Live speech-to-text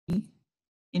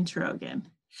intro again.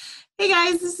 Hey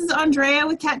guys, this is Andrea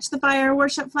with Catch the Fire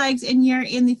Worship Flags, and you're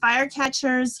in the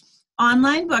Firecatchers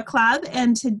online book club.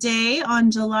 And today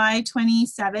on July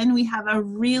 27, we have a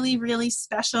really, really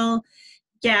special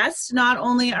guest. Not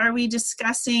only are we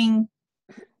discussing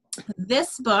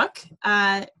this book,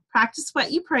 Practice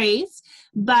What You Praise,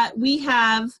 but we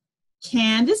have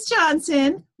Candice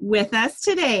Johnson with us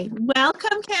today.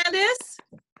 Welcome, Candice.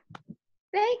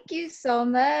 Thank you so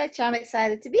much. I'm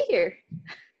excited to be here.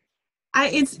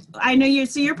 I know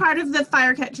you're part of the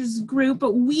Firecatchers group,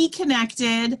 but we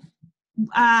connected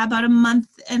about a month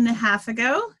and a half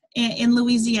ago in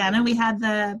Louisiana. We had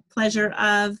the pleasure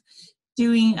of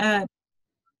doing a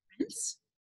conference.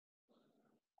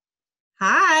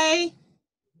 Hi.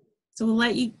 So we'll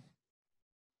let you.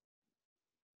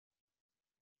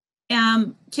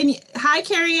 Hi,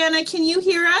 Cariana, can you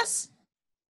hear us?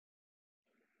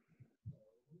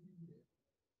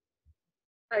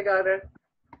 I got her.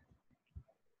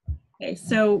 Okay,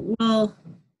 so we'll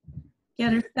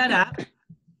get her set up.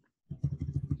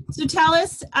 So tell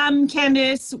us,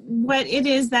 Candice, what it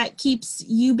is that keeps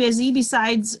you busy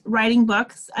besides writing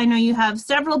books. I know you have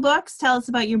several books. Tell us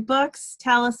about your books.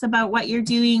 Tell us about what you're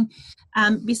doing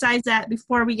besides that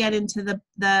before we get into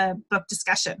the book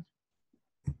discussion.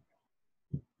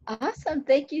 Awesome.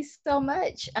 Thank you so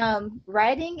much.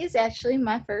 Writing is actually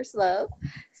my first love.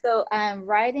 So I'm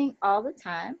writing all the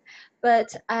time,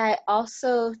 but I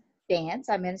also dance.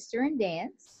 I minister in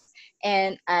dance,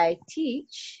 and I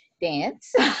teach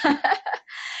dance,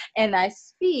 and I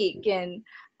speak, and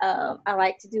I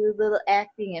like to do a little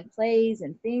acting and plays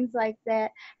and things like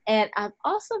that. And I've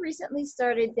also recently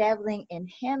started dabbling in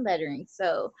hand lettering.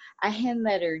 So I hand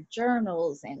letter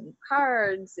journals and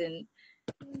cards and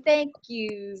thank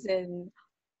yous and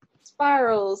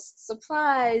spirals,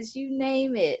 supplies, you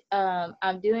name it.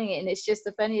 I'm doing it, and it's just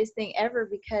the funniest thing ever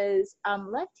because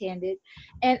I'm left-handed,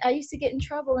 and I used to get in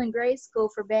trouble in grade school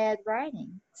for bad writing.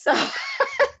 So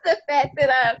the fact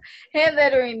that I'm hand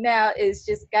lettering now is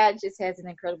just, God just has an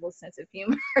incredible sense of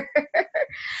humor.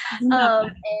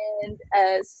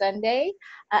 Sunday,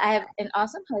 I have an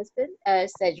awesome husband,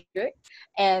 Cedric,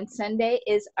 and Sunday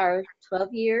is our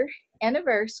 12-year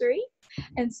anniversary.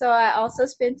 And so I also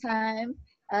spend time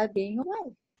being a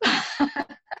wife.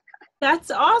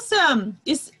 That's awesome.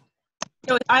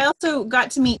 I also got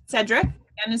to meet Cedric,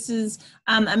 Candice's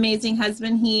amazing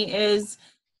husband. He is,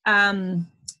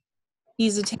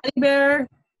 he's a teddy bear.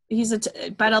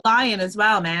 But a lion as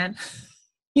well, man.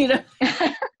 You know,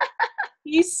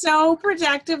 he's so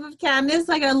protective of Candice.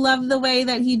 Like, I love the way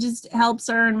that he just helps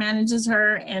her and manages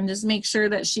her and just makes sure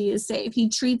that she is safe. He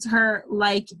treats her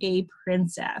like a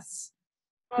princess.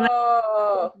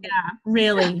 Oh, yeah,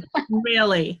 really,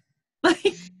 really,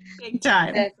 like big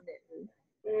time. Definitely.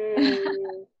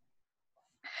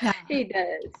 Yeah.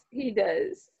 He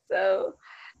does. So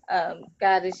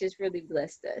God has just really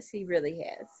blessed us. He really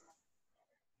has.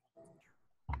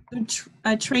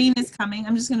 A train is coming.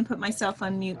 I'm just going to put myself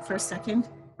on mute for a second.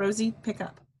 Rosie, pick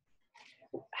up.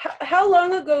 How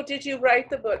long ago did you write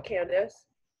the book, Candice?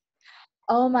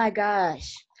 Oh my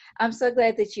gosh. I'm so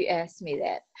glad that you asked me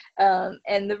that.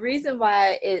 And the reason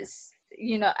why is,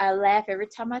 I laugh every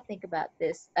time I think about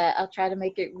this. I'll try to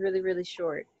make it really, really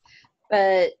short.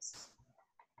 But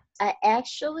I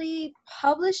actually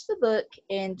published the book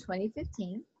in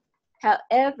 2015.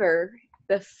 However,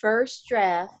 the first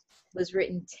draft was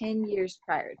written 10 years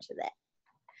prior to that.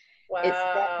 Wow. It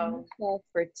sat in the shelf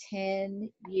for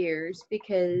 10 years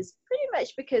because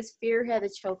fear had a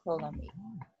chokehold on me.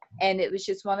 And it was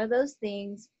just one of those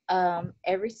things,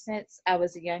 ever since I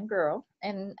was a young girl,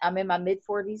 and I'm in my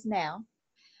mid-40s now,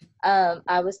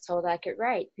 I was told I could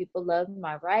write. People loved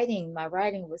my writing. My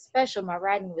writing was special. My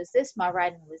writing was this. My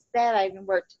writing was that. I even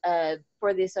worked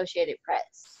for the Associated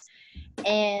Press.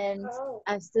 And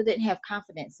I still didn't have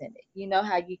confidence in it. You know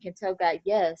how you can tell God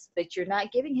yes, but you're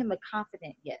not giving him a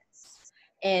confident yes.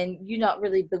 And you not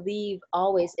really believe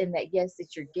always in that yes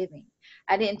that you're giving.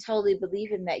 I didn't totally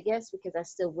believe in that yes because I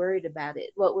still worried about it.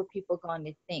 What were people going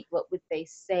to think? What would they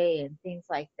say? And things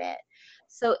like that.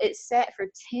 So it sat for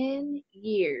 10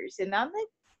 years. And I'm the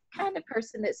kind of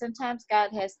person that sometimes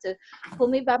God has to pull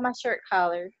me by my shirt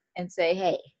collar and say,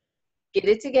 hey, get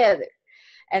it together.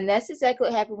 And that's exactly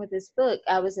what happened with this book.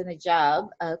 I was in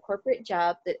a corporate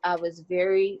job that I was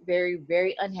very, very,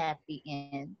 very unhappy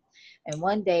in. And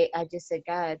one day I just said,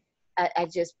 God, I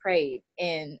just prayed.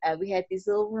 And we had these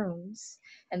little rooms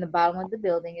in the bottom of the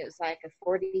building. It was like a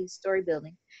 40-story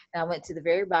building. And I went to the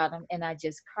very bottom and I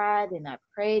just cried and I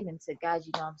prayed and said, God,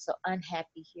 I'm so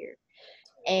unhappy here.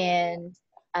 And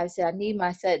I said, I need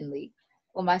my suddenly.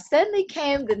 Well, my suddenly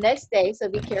came the next day, so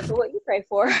be careful what you pray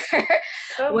for.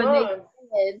 Come When they on.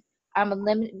 said,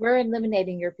 we're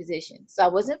eliminating your position. So I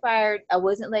wasn't fired, I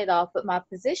wasn't laid off, but my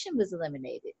position was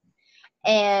eliminated.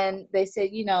 And they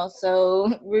said,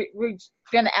 so we're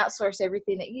going to outsource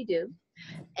everything that you do.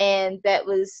 And that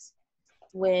was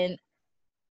when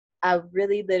I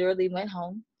really literally went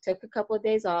home, took a couple of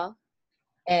days off,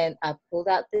 and I pulled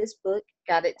out this book,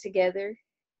 got it together,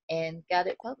 and got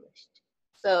it published.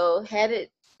 So had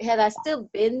I still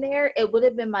been there, it would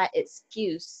have been my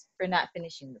excuse for not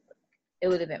finishing the book. It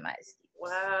would have been my excuse.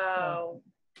 Wow.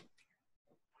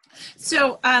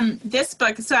 So this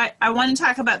book, so I want to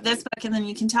talk about this book, and then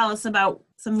you can tell us about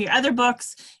some of your other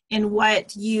books and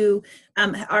what you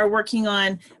are working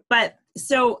on. But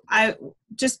so I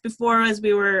just before, as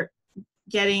we were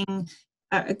getting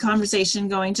a conversation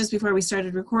going, just before we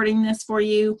started recording this for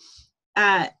you,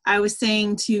 I was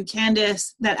saying to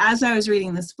Candice that as I was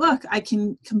reading this book, I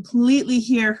can completely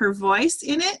hear her voice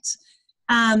in it.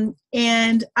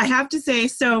 And I have to say,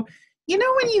 so,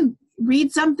 when you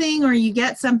read something or you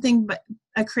get something, but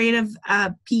a creative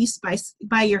piece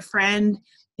by your friend,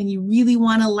 and you really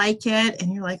want to like it,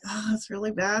 and you're like, oh, it's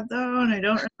really bad though, and I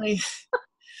don't really.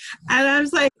 And I'm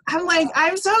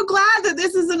I'm so glad that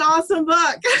this is an awesome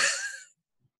book.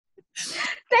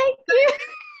 Thank you.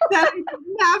 That I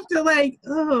didn't have to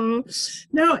oh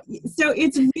no. So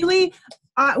it's really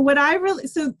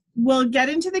so we'll get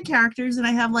into the characters, and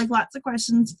I have lots of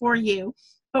questions for you.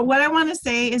 But what I want to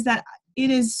say is that it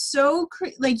is so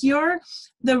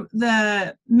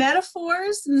the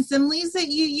metaphors and the similes that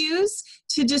you use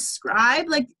to describe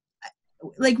like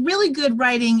really good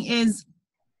writing is,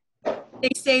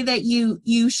 they say that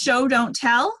you show don't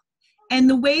tell, and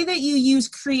the way that you use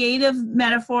creative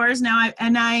metaphors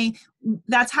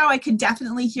that's how I could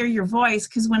definitely hear your voice,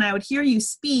 because when I would hear you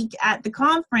speak at the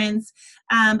conference,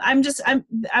 I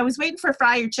was waiting for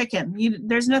fry your chicken.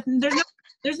 There's no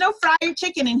fry your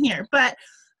chicken in here, but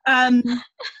just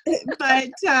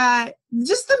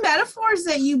the metaphors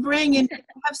that you bring, and you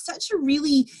have such a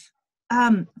really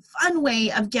fun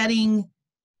way of getting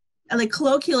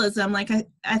colloquialism. I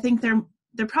think they're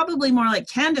probably more like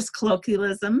Candice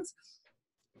colloquialisms,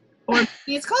 or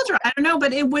maybe it's culture. I don't know,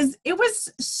 but it was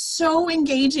so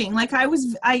engaging.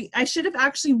 I should have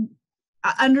actually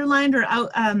underlined or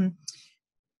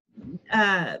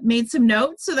made some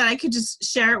notes so that I could just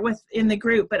share it in the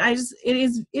group. But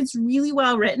it's really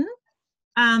well written.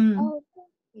 Oh, thank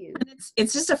you. And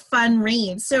it's just a fun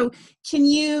read. So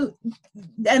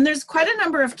and there's quite a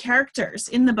number of characters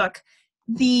in the book.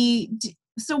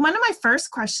 So one of my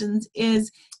first questions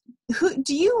is,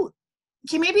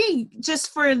 maybe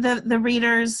just for the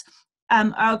readers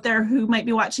out there who might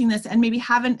be watching this and maybe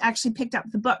haven't actually picked up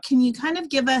the book, can you kind of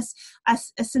give us a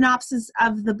synopsis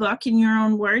of the book in your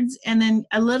own words, and then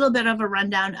a little bit of a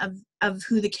rundown of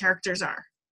who the characters are?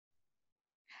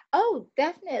 Oh,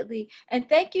 definitely. And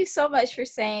thank you so much for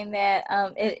saying that.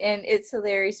 And it's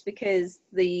hilarious because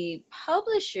the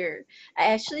publisher,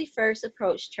 I actually first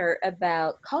approached her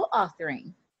about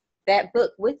co-authoring that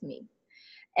book with me.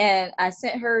 And I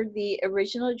sent her the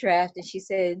original draft, and she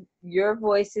said, your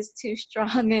voice is too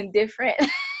strong and different.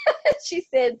 She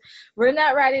said, we're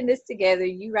not writing this together.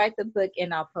 You write the book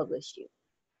and I'll publish you.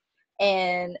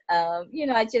 And,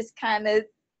 I just kind of,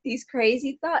 these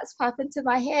crazy thoughts pop into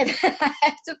my head. I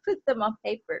have to put them on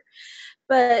paper.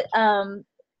 But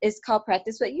it's called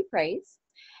Practice What You Praise.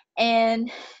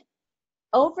 And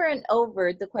over and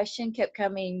over, the question kept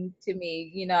coming to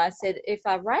me. I said, if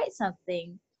I write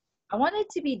something, I want it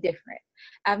to be different.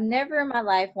 I've never in my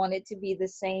life wanted to be the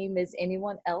same as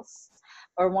anyone else,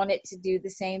 or wanted to do the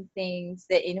same things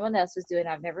that anyone else was doing.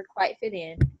 I've never quite fit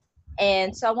in.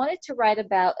 And so I wanted to write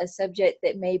about a subject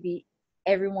that maybe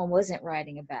everyone wasn't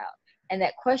writing about. And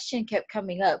that question kept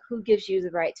coming up: who gives you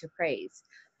the right to praise?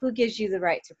 Who gives you the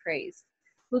right to praise?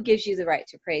 Who gives you the right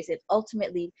to praise? And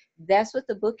ultimately, that's what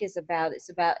the book is about. It's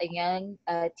about a young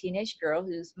teenage girl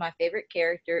who's my favorite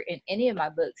character in any of my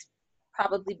books,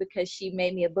 probably because she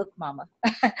made me a book mama.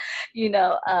 I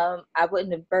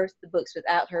wouldn't have birthed the books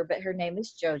without her, but her name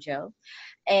is JoJo.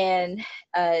 And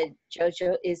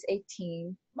JoJo is a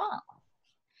teen mom.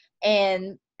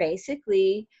 And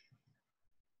basically,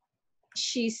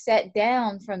 she sat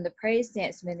down from the praise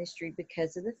dance ministry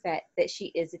because of the fact that she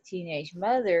is a teenage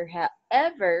mother.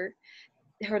 However,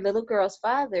 her little girl's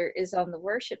father is on the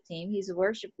worship team. He's a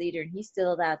worship leader, and he's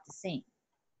still allowed to sing.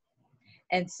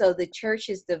 And so the church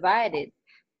is divided.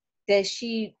 Does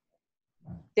she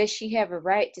have a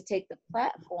right to take the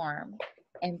platform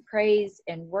and praise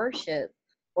and worship,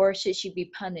 or should she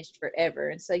be punished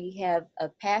forever? And so you have a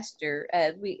pastor.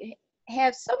 We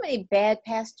have so many bad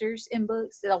pastors in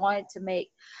books that I wanted to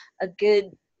make a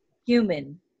good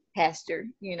human pastor,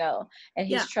 and Yeah.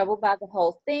 he's troubled by the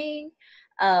whole thing.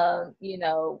 Do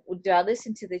I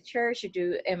listen to the church, or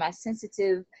am I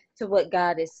sensitive to what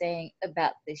God is saying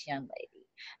about this young lady?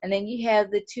 And then you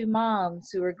have the two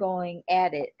moms who are going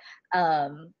at it.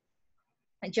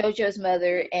 JoJo's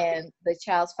mother and the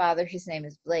child's father, his name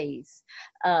is Blaze.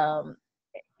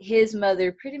 His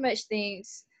mother pretty much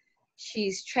thinks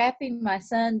she's trapping my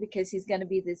son because he's going to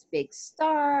be this big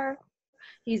star.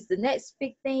 He's the next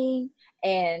big thing,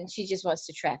 and she just wants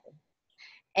to trap him.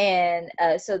 And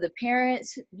so the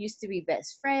parents used to be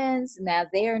best friends. Now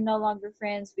they are no longer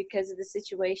friends because of the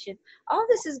situation. All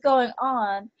this is going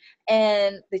on,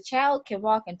 and the child can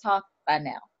walk and talk by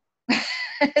now.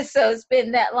 So it's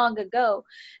been that long ago,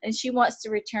 and she wants to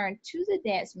return to the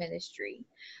dance ministry,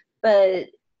 but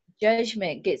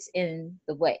judgment gets in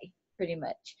the way pretty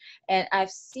much. And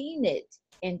I've seen it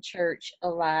in church a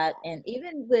lot, and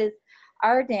even with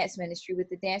our dance ministry, with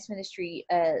the dance ministry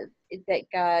that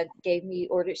God gave me,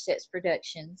 Ordered Sets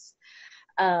Productions.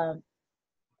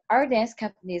 Our dance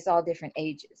company is all different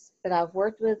ages, but I've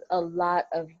worked with a lot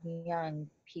of young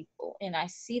people, and I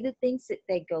see the things that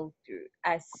they go through.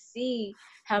 I see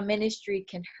how ministry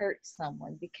can hurt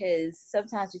someone, because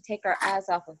sometimes we take our eyes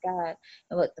off of God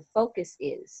and what the focus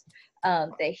is,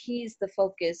 that He's the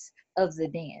focus of the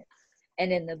dance.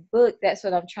 And in the book, that's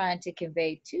what I'm trying to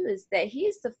convey too, is that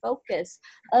He's the focus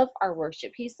of our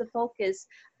worship. He's the focus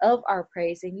of our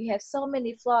praise. And you have so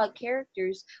many flawed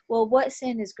characters. Well, what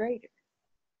sin is greater?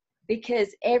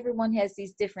 Because everyone has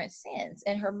these different sins.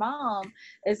 And her mom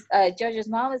is, Judge's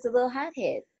mom is a little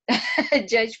hothead,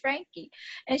 Judge Frankie.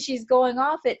 And she's going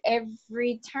off at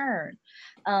every turn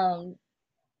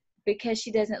because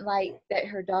she doesn't like that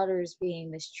her daughter is being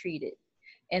mistreated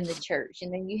in the church.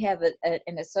 And then you have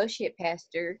an associate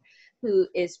pastor who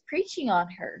is preaching on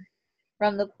her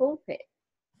from the pulpit.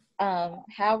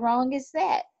 How wrong is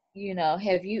that?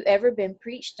 Have you ever been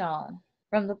preached on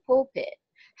from the pulpit?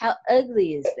 How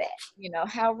ugly is that?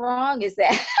 How wrong is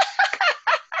that?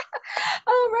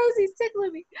 Oh, Rosie's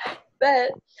tickling me.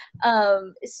 But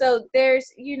so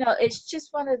there's, it's just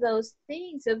one of those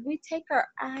things. If we take our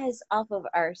eyes off of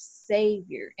our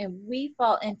Savior, and we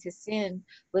fall into sin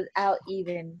without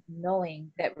even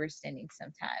knowing that we're sinning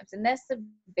sometimes. And that's the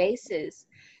basis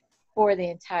for the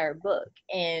entire book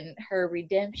and her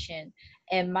redemption.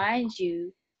 And mind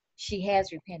you, she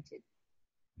has repented.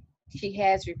 She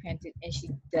has repented, and she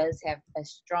does have a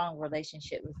strong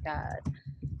relationship with God.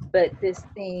 But this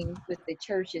thing with the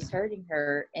church is hurting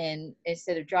her, and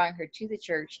instead of drawing her to the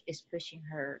church, is pushing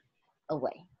her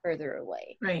away, further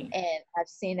away. Right. And I've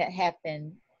seen it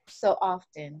happen so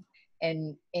often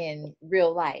in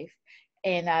real life.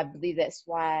 And I believe that's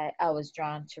why I was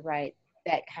drawn to write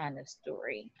that kind of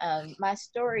story. My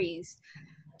stories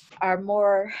are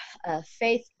more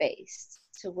faith-based,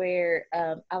 to where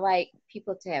I like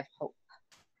people to have hope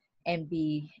and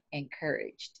be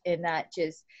encouraged, and not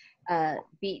just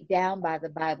beat down by the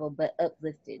Bible, but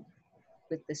uplifted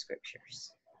with the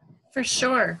scriptures. For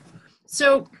sure.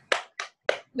 So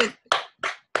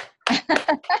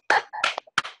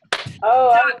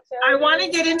I want to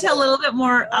get into a little bit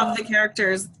more of the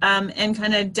characters and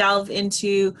kind of delve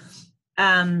into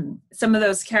some of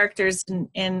those characters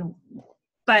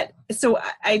but so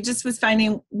I just was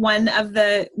finding one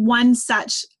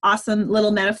such awesome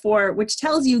little metaphor which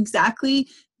tells you exactly,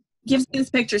 gives you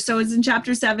this picture. So it's in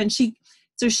chapter 7.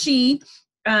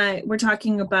 We're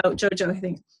talking about JoJo, I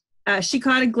think. She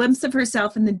caught a glimpse of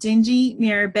herself in the dingy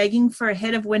mirror, begging for a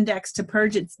hit of Windex to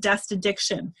purge its dust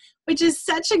addiction, which is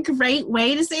such a great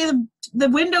way to say the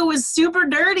window was super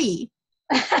dirty.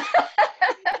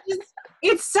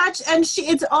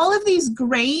 It's all of these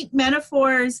great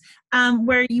metaphors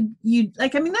where you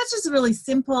like, I mean, that's just really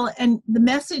simple, and the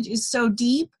message is so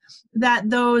deep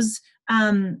that those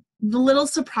the little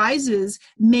surprises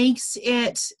makes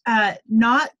it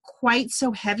not quite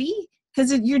so heavy,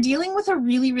 because you're dealing with a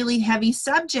really, really heavy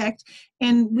subject.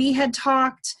 And we had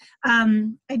talked,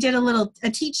 I did a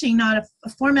teaching, not a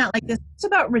format like this. It's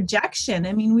about rejection.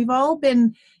 I mean, we've all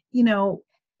been, in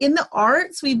the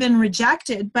arts, we've been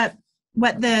rejected, but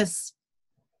what this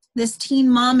teen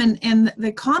mom and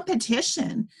the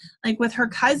competition, like with her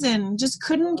cousin, just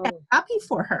couldn't get happy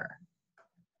for her.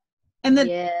 And that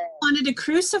they wanted to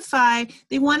crucify,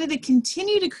 they wanted to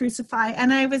continue to crucify.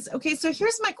 And I was, okay, so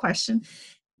here's my question.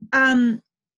 Does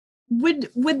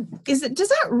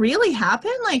that really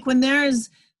happen? Like when there's,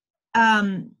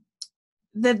 that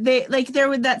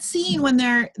scene when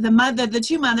the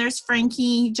two mothers,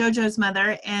 Frankie, JoJo's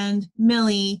mother, and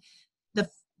Millie,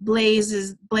 Blaze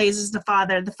is the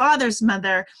father, the father's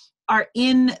mother are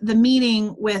in the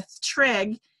meeting with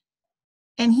Trig,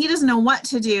 and he doesn't know what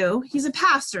to do. He's a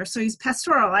pastor, so he's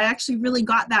pastoral. I actually really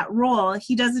got that role.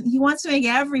 He wants to make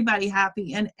everybody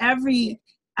happy and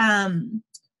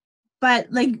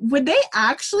but like, would they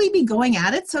actually be going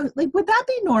at it? So like, would that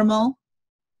be normal?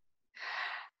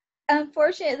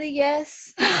 Unfortunately,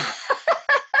 yes.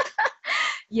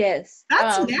 Yes.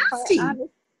 That's nasty.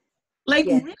 Like,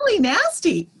 yes. really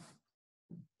nasty.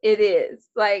 It is.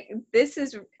 Like, this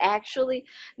is actually,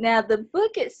 now the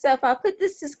book itself, I'll put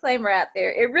this disclaimer out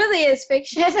there. It really is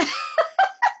fiction.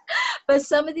 But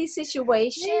some of these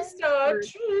situations,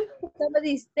 some of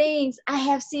these things, I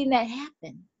have seen that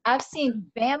happen. I've seen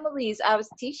families. I was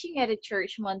teaching at a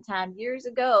church one time years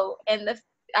ago, and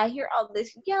I hear all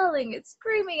this yelling and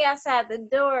screaming outside the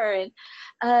door, and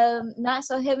not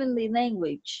so heavenly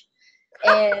language.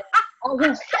 And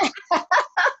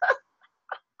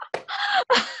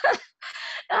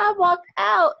I walked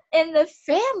out, and the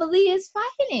family is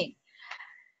fighting.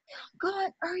 I'm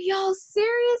going, are y'all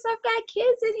serious? I've got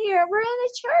kids in here. We're in a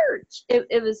church.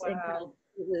 It was incredible.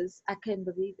 I couldn't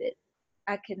believe it.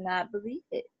 I could not believe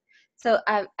it. So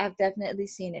I've definitely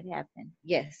seen it happen.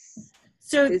 Yes.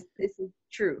 So this is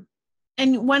true.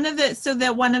 And one of the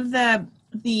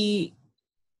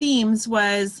themes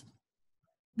was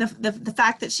the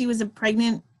fact that she was a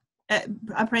pregnant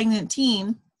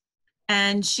teen,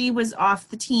 and she was off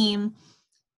the team,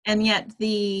 and yet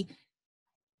the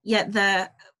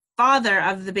father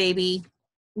of the baby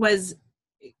was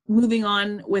moving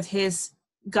on with his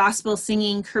gospel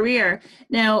singing career.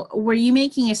 Now, were you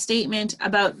making a statement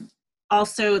about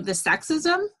also the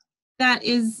sexism that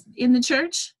is in the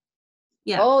church?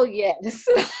 Yeah. Oh, yes.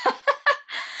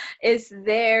 It's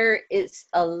there. It's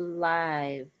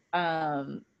alive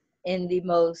in the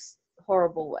most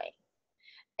horrible way.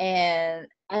 And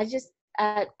I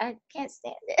can't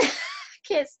stand it.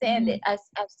 Can't stand it. I've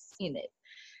seen it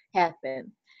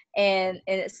happen. And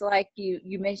it's like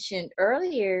you mentioned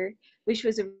earlier, which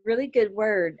was a really good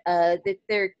word, that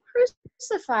they're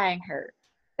crucifying her.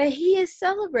 But he is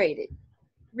celebrated.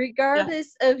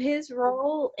 Regardless of his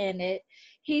role in it,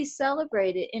 he's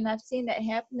celebrated. And I've seen that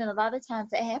happen. And a lot of times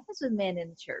it happens with men in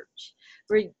the church.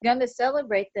 We're going to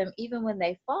celebrate them even when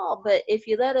they fall. But if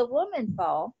you let a woman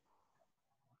fall,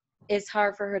 it's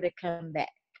hard for her to come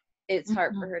back. It's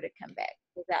hard for her to come back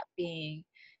without being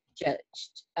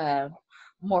judged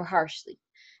more harshly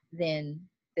than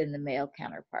the male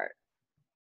counterpart.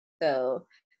 So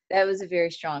that was a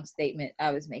very strong statement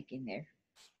I was making there.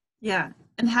 Yeah.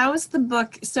 And how is the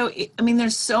book,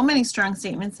 there's so many strong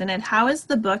statements in it. How has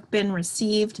the book been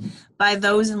received by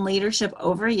those in leadership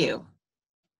over you?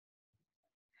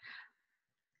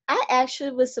 I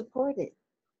actually was supported.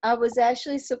 I was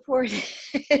actually supported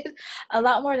a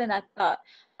lot more than I thought.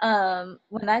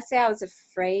 When I say I was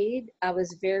afraid, I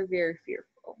was very, very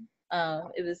fearful.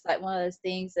 It was like one of those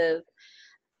things of,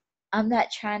 I'm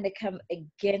not trying to come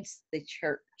against the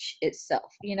church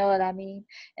itself. You know what I mean?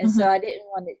 And so I didn't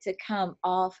want it to come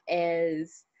off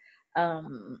as I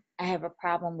have a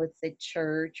problem with the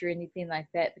church or anything like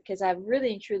that, because I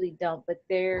really and truly don't. But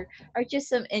there are just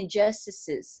some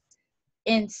injustices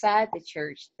inside the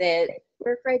church that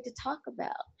we're afraid to talk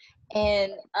about.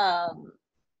 And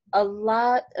a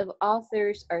lot of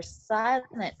authors are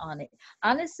silent on it.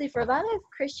 Honestly, for a lot of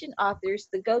Christian authors,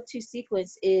 the go-to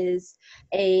sequence is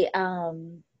a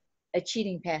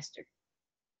cheating pastor.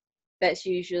 That's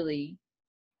usually,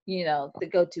 the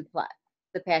go-to plot.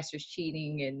 The pastor's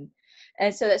cheating,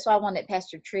 and so that's why I wanted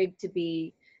Pastor Trigg to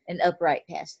be an upright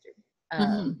pastor,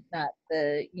 not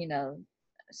the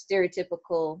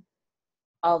stereotypical.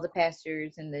 All the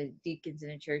pastors and the deacons in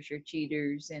the church are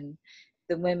cheaters, and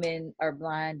the women are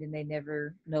blind and they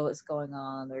never know what's going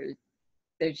on, or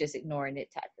they're just ignoring it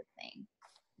type of thing.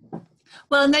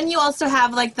 Well, and then you also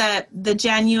have like the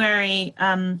January,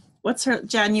 what's her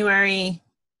January?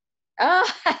 Oh,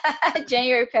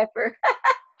 January Pepper.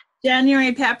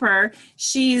 January Pepper.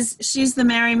 She's the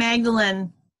Mary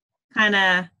Magdalene kind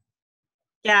of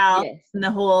gal in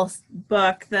the whole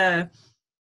book, the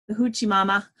hoochie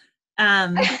mama.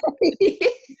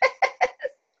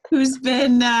 Who's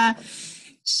been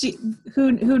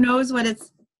who knows what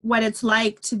it's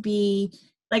like to be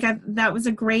like that was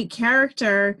a great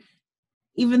character.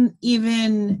 Even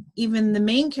the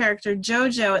main character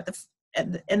Jojo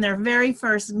in their very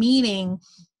first meeting.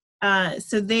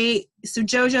 So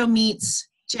Jojo meets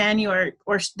January,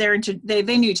 or they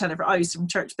knew each other obviously from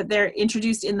church, but they're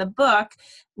introduced in the book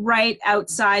right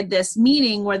outside this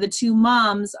meeting where the two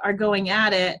moms are going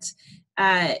at it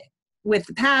with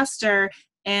the pastor,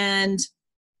 and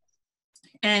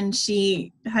and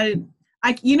she had,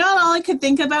 all I could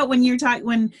think about when you're talking,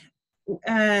 when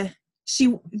I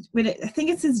think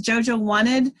it says Jojo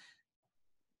wanted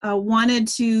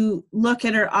to look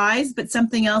at her eyes, but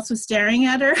something else was staring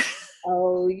at her.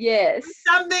 Oh, yes.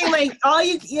 Something like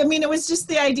it was just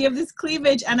the idea of this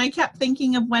cleavage. And I kept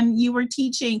thinking of when you were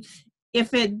teaching,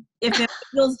 if it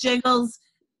wiggles, jiggles,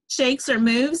 shakes or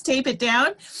moves, tape it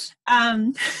down.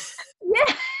 Yeah.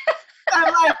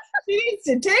 I'm like, she needs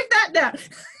to tape that down.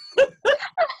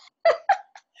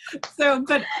 So,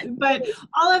 but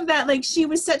all of that, like she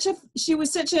was such a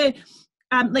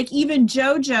like even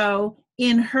JoJo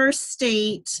in her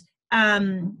state,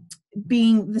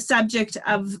 being the subject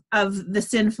of the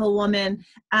sinful woman,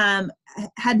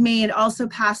 had also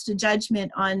passed a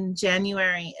judgment on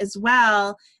January as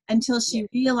well, until she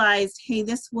realized, hey,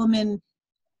 this woman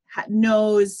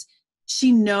knows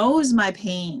my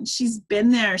pain. She's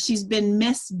been there. She's been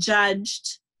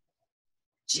misjudged.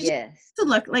 She Yes. to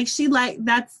look like she's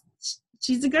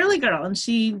a girly girl, and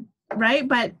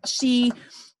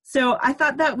so I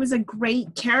thought that was a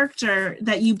great character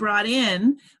that you brought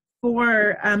in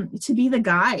for to be the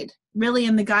guide, really,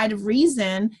 and the guide of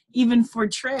reason, even for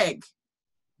Trig.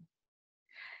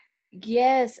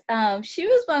 Yes, she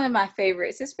was one of my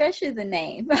favorites, especially the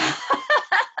name.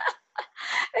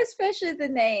 Especially the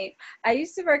name. I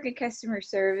used to work in customer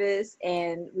service,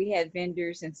 and we had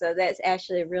vendors, and so that's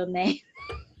actually a real name.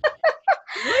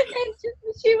 And just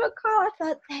what she would call, I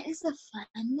thought, that is a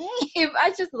fun name.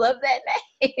 I just love that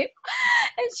name.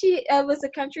 And she was a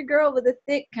country girl with a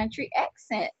thick country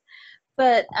accent.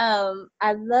 But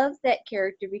I love that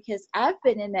character because I've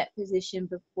been in that position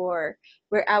before,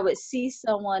 where I would see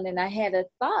someone and I had a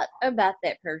thought about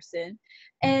that person,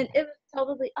 and it was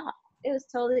totally off. It was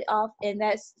totally off, and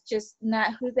that's just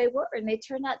not who they were. And they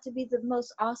turned out to be the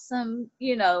most awesome,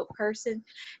 person.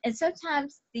 And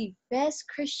sometimes the best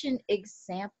Christian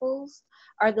examples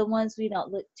are the ones we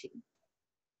don't look to.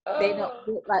 They don't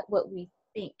look like what we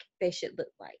think they should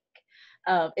look like.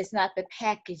 It's not the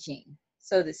packaging,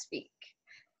 so to speak,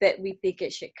 that we think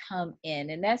it should come in.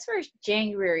 And that's where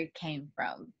January came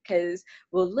from, because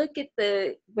we'll look at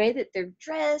the way that they're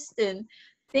dressed and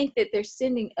think that they're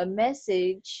sending a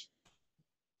message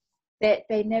that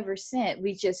they never sent.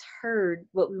 We just heard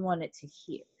what we wanted to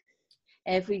hear.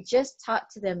 And if we just talk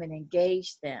to them and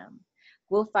engage them,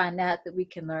 we'll find out that we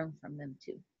can learn from them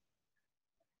too.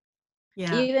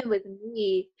 Yeah. Even with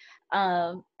me,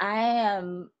 I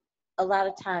am a lot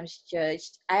of times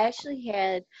judged. I actually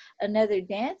had another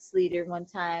dance leader one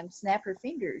time snap her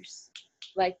fingers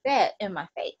like that in my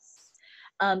face,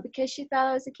 because she thought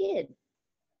I was a kid.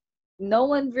 No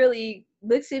one really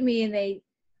looks at me and they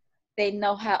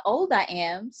know how old I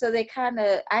am, so I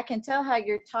can tell how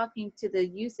you're talking to the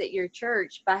youth at your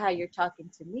church by how you're talking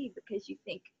to me, because you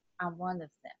think I'm one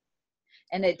of them.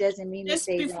 And it doesn't mean Just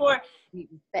that they before,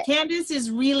 Candice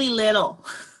is really little.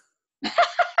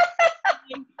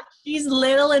 She's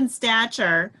little in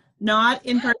stature, not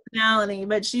in personality,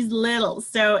 but she's little.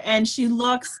 So, and she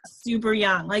looks super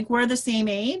young. Like, we're the same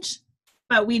age,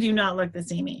 but we do not look the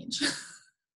same age.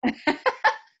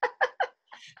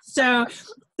 So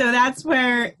that's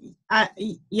where,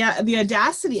 the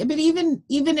audacity. But even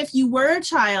if you were a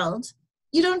child,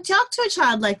 you don't talk to a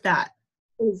child like that.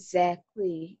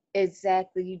 Exactly.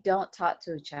 You don't talk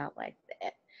to a child like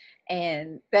that.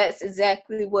 And that's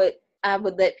exactly what I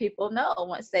would let people know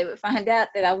once they would find out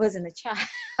that I wasn't a child.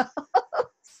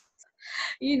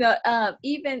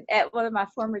 Even at one of my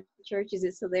former churches,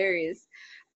 it's hilarious.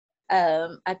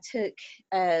 I took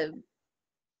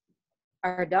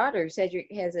our daughter.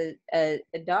 Cedric has a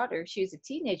daughter. She was a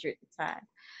teenager at the time,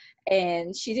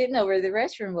 and she didn't know where the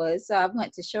restroom was. So I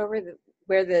went to show her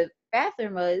where the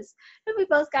bathroom was, and we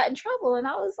both got in trouble. And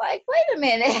I was like, wait a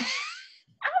minute,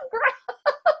 I'm grown.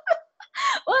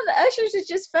 One of the ushers is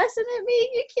just fussing at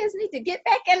me. You kids need to get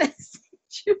back in the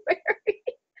sanctuary.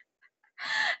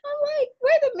 I'm like,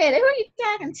 wait a minute, who are you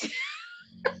talking to?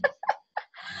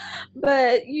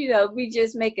 But we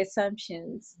just make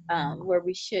assumptions where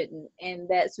we shouldn't, and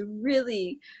that's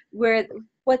really what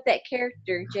that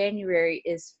character January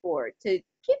is for, to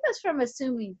keep us from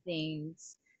assuming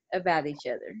things about each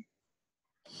other.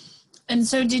 And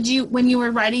so, did you, when you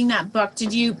were writing that book,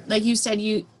 did you, like you said,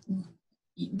 you've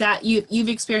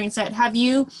experienced that?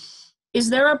 Is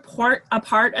there a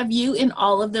part of you in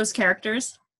all of those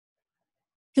characters?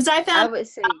 Because I would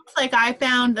say, like I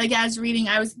was reading,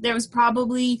 there was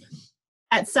probably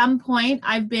at some point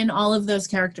I've been all of those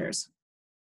characters,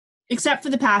 except for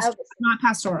the pastor, not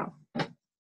pastoral.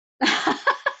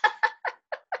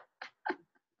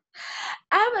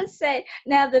 I would say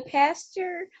now the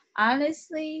pastor,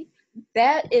 honestly,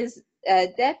 that is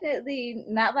definitely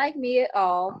not like me at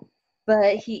all,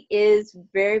 but he is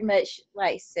very much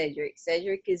like Cedric.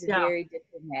 Cedric is Yeah. very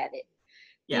diplomatic.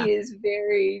 Yeah. He is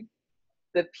very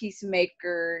the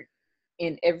peacemaker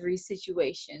in every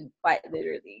situation, quite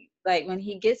literally. Like when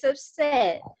he gets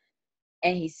upset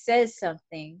and he says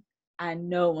something, I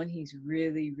know when he's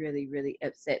really, really, really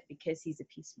upset because he's a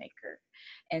peacemaker.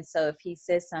 And so if he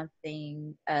says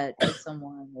something to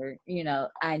someone, or,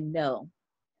 I know,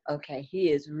 okay,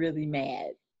 he is really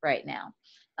mad right now,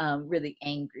 really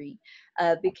angry,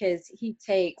 because he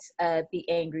takes be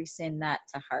angry, sin not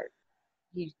to heart.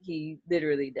 He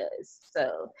literally does.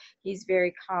 So he's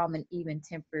very calm and even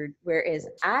tempered, whereas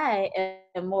I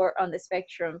am more on the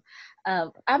spectrum.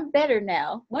 I'm better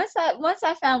now. Once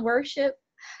I found worship,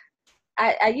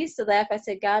 I used to laugh. I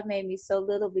said God made me so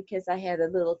little because I had a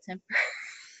little temper.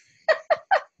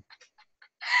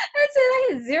 I said I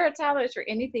had zero tolerance for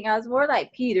anything. I was more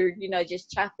like Peter,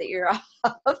 just chop the ear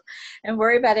off and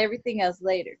worry about everything else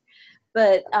later.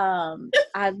 But I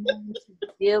learned to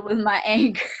deal with my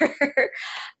anger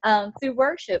through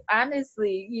worship.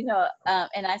 Honestly,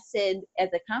 and I said at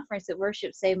the conference that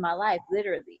worship saved my life,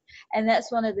 literally. And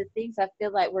that's one of the things I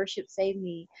feel like worship saved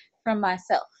me from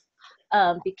myself,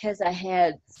 because I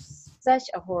had such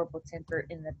a horrible temper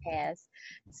in the past.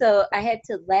 So I had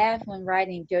to laugh when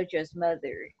writing JoJo's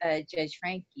mother, Judge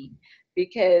Frankie,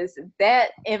 because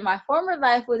that in my former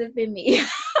life would have been me.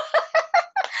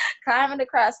 Climbing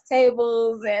across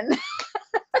tables and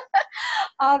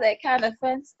all that kind of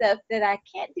fun stuff that I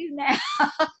can't do now.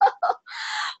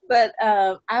 But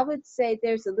I would say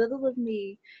there's a little of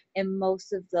me in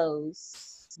most of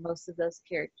those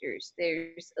characters.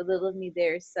 There's a little of me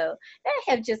there. So I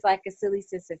have just like a silly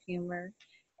sense of humor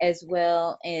as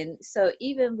well. And so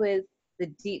even with the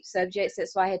deep subjects,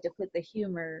 that's why I had to put the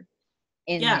humor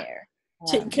in there.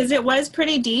 Because it was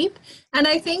pretty deep. And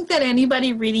I think that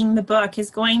anybody reading the book is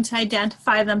going to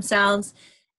identify themselves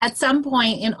at some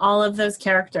point in all of those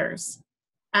characters,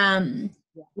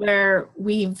 where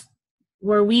we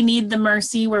need the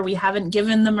mercy, where we haven't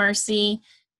given the mercy.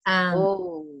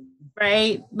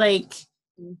 Right? Like,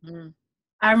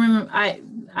 I remember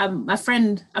a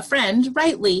friend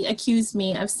rightly accused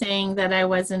me of saying that I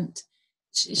wasn't.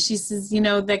 She says,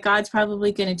 that God's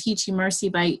probably going to teach you mercy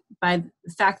by the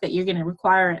fact that you're going to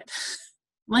require it.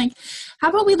 Like,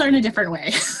 how about we learn a different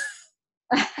way?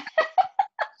 That's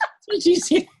what she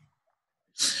said.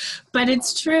 But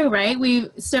it's true, right?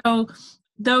 So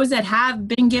those that have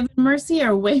been given mercy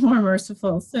are way more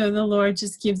merciful. So the Lord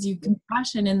just gives you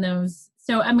compassion in those.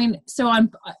 So the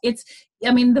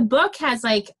book has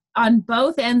like on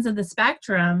both ends of the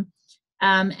spectrum,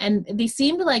 and they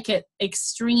seem to like it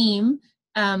extreme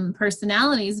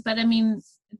personalities, but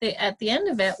at the end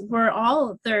of it, we're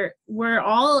all there. We're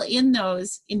all in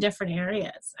those in different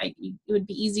areas. It would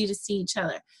be easy to see each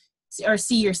other or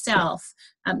see yourself.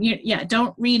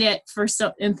 Don't read it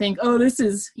and think, oh, this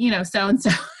is so and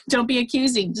so. Don't be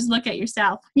accusing. Just look at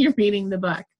yourself when you're reading the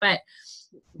book. But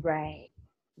right,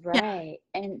 yeah.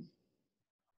 And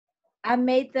I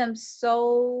made them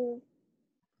so.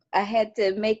 I had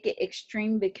to make it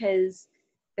extreme because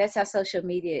that's how social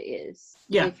media is.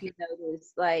 Yeah. If you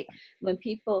notice, like when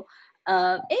people,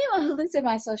 anyone who looks at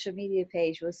my social media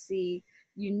page will see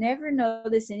you never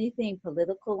notice anything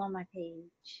political on my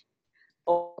page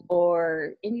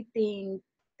or anything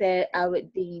that I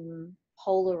would deem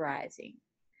polarizing,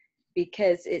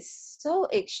 because it's so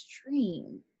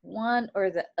extreme, one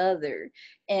or the other.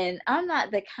 And I'm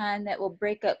not the kind that will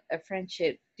break up a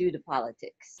friendship due to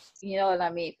politics. You know what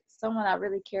I mean? Someone I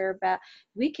really care about,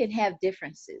 we can have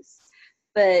differences.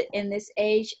 But in this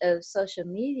age of social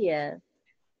media,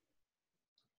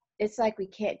 it's like we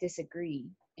can't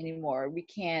disagree anymore. We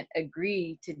can't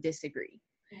agree to disagree.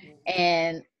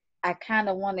 And I kind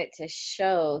of wanted to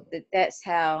show that that's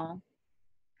how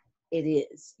it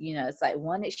is. It's like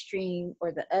one extreme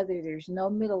or the other. There's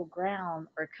no middle ground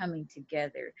or coming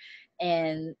together.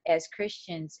 And as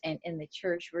Christians and in the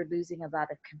church, we're losing a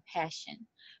lot of compassion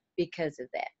because of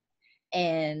that,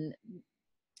 and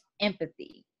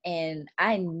empathy. And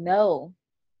I know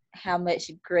how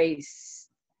much grace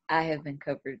I have been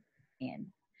covered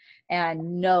in. And I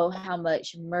know how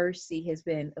much mercy has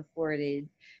been afforded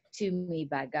to me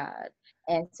by God.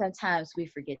 And sometimes we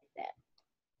forget that.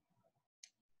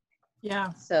 Yeah.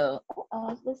 So,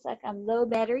 it looks like I'm low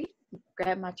battery.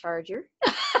 Grab my charger.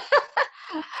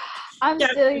 I'm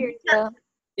still here, so.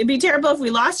 It'd be terrible if we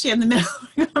lost you in the middle of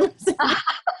the conversation.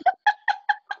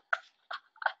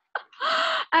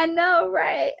 I know,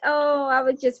 right? Oh, I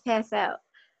would just pass out.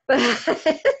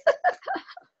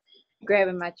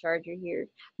 Grabbing my charger here.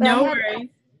 But no worries.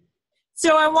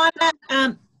 So I want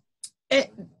to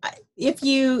if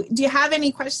you do you have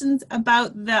any questions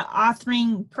about the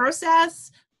authoring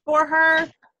process for her,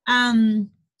 and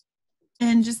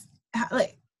just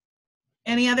like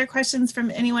any other questions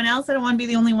from anyone else? I don't want to be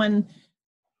the only one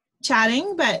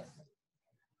chatting, but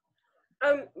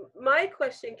my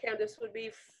question, Candice, would be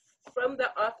from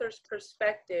the author's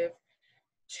perspective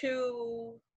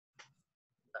to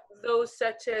those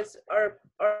such as are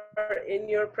in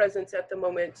your presence at the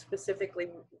moment, specifically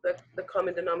the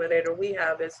common denominator we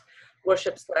have is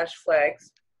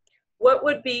worship/flags. What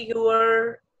would be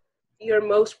your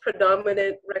most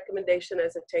predominant recommendation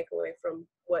as a takeaway from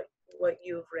what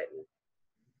you've written?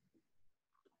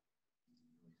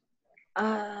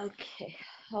 Okay,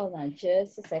 hold on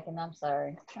just a second. I'm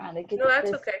sorry. Trying to get No, that's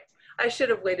this. okay. I should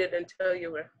have waited until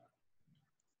you were.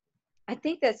 I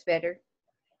think that's better.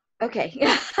 Okay.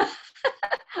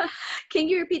 Can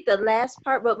you repeat the last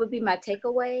part? What would be my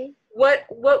takeaway? What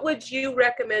would you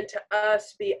recommend to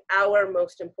us be our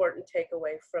most important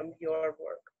takeaway from your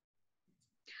work?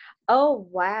 Oh,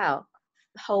 wow.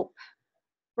 Hope.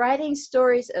 Writing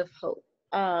stories of hope.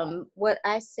 What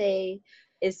I say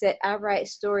is that I write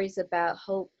stories about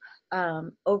hope,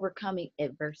 overcoming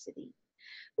adversity.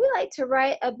 We like to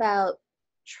write about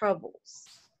troubles,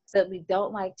 but we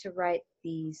don't like to write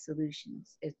the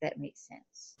solutions, if that makes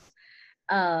sense.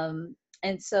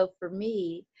 And so for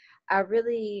me, I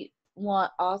really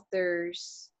want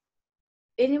authors,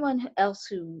 anyone else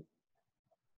who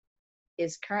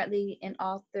is currently an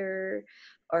author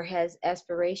or has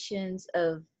aspirations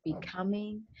of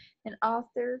becoming an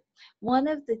author, one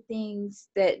of the things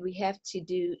that we have to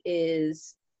do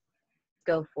is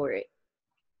go for it.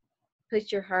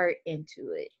 Put your heart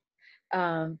into it.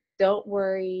 Don't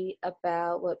worry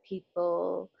about what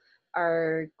people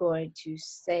are going to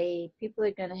say. People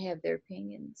are going to have their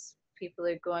opinions. People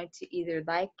are going to either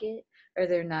like it or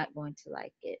they're not going to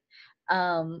like it.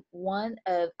 I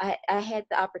had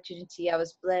the opportunity, I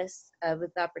was blessed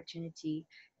with the opportunity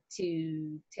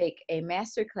to take a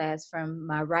master class from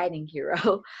my writing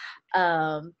hero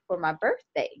for my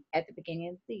birthday at the beginning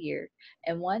of the year.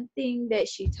 And one thing that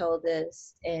she told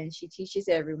us, and she teaches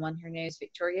everyone, her name is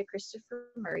Victoria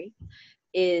Christopher Murray,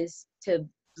 is to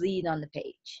bleed on the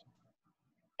page.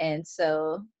 And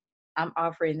so I'm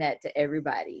offering that to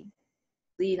everybody.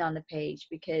 Bleed on the page,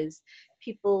 because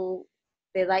people,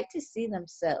 they like to see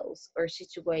themselves or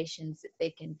situations that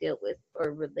they can deal with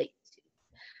or relate to.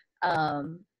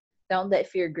 Don't let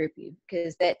fear grip you,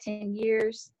 because that 10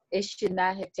 years, it should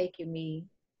not have taken me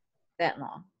that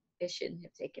long. It shouldn't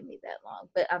have taken me that long.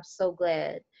 But I'm so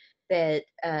glad that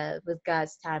with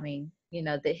God's timing,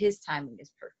 that his timing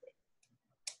is perfect.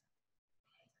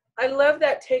 I love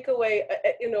that takeaway.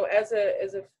 As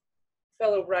a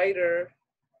fellow writer,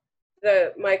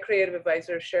 my creative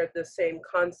advisor shared the same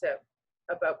concept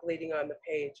about bleeding on the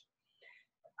page.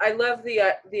 I love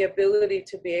the ability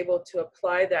to be able to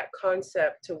apply that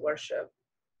concept to worship,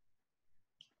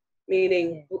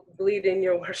 meaning bleed in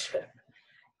your worship,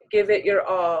 give it your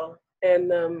all.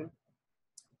 And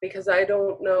because I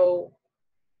don't know,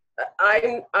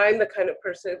 I'm the kind of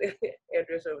person,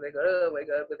 Andrew's over there going, oh my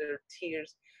God, with her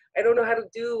tears. I don't know how to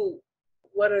do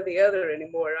one or the other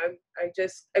anymore.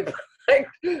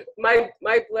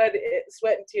 My blood,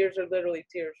 sweat and tears are literally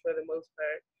tears for the most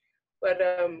part.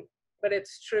 But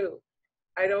it's true.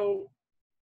 I don't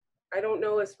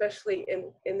know, especially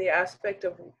in the aspect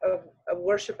of a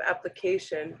worship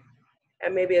application,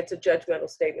 and maybe it's a judgmental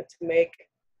statement to make,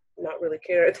 not really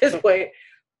care at this point,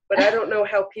 but I don't know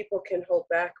how people can hold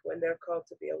back when they're called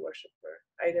to be a worshiper.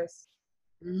 I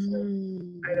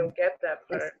don't get that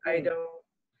part.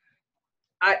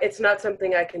 It's not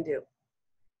something I can do.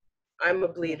 I'm a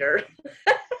bleeder.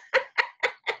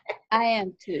 I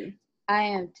am too.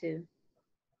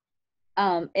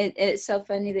 It's so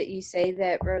funny that you say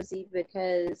that, Rosie,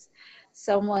 because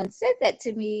someone said that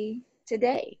to me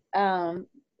today. I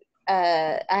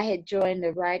had joined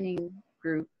a writing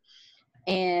group,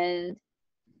 and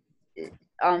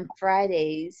on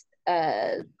Fridays,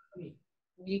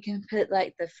 you can put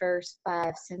like the first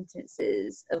 5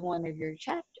 sentences of one of your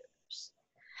chapters.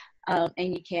 And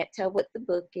you can't tell what the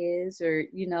book is, or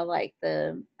like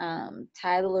the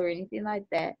title or anything like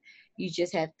that. You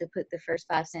just have to put the first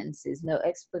 5 sentences, no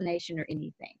explanation or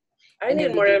anything. I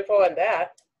need more info on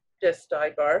that. Just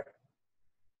sidebar.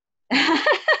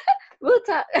 We'll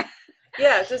talk.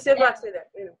 Yeah, just inbox me that.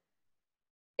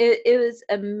 It was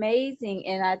amazing,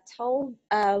 and I told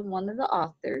one of the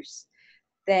authors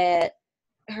that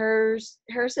her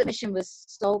submission was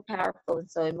so powerful and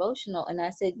so emotional, and I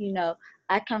said,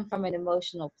 I come from an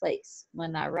emotional place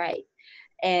when I write.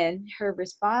 And her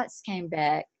response came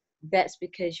back, that's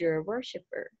because you're a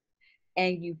worshiper.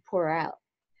 and you pour out.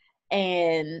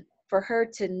 And for her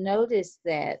to notice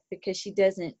that, because she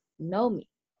doesn't know me,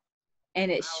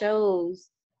 and it shows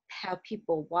how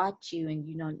people watch you and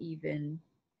you don't even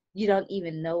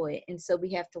know it. And so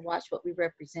we have to watch what we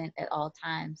represent at all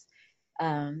times,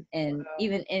 and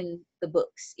even in the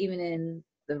books, even in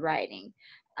the writing.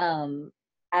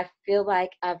 I feel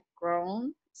like I've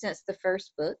grown since the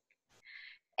first book,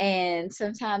 and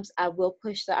sometimes I will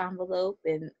push the envelope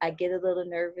and I get a little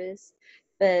nervous,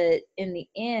 but in the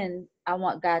end I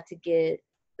want God to get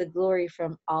the glory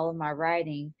from all of my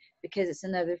writing, because it's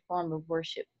another form of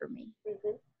worship for me.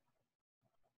 Mm-hmm.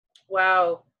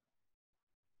 Wow.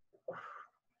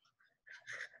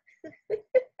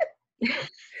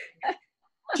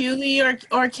 Julie or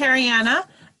Cariana,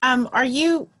 are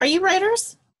you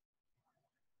writers?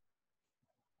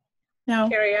 No.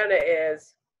 Cariana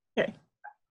is. Okay.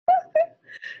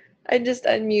 I just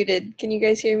unmuted. Can you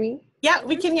guys hear me? Yeah,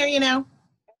 we can hear you now.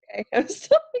 Okay, I'm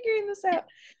still figuring this out.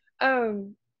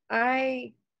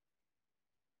 I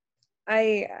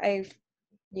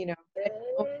you know, I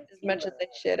don't as much as I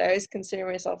should. I always consider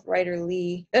myself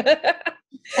writerly.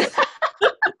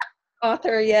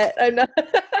 Author yet. I'm not,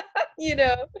 you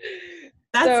know.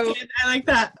 That's So, good. I like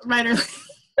that. Writer.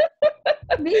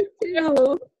 Me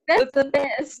too. That's the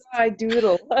best. I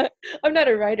doodle. I'm not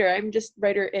a writer. I'm just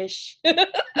writer-ish.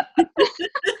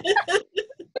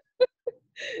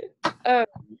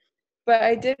 But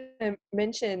I did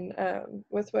mention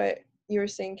with what you were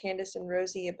saying, Candice and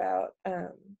Rosie, about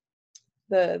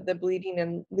the bleeding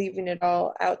and leaving it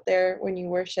all out there when you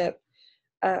worship.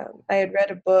 I had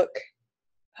read a book.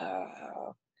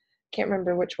 Can't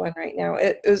remember which one right now.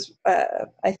 It was I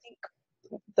think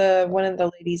one of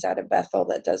the ladies out of Bethel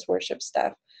that does worship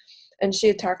stuff, and she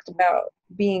had talked about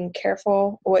being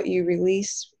careful what you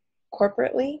release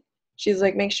corporately. She's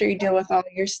like, make sure you deal with all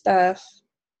your stuff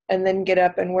and then get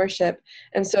up and worship.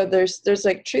 And so there's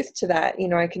like truth to that. You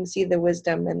know, I can see the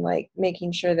wisdom in like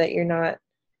making sure that you're not,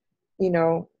 you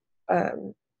know,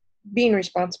 being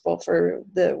responsible for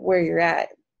where you're at,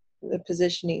 the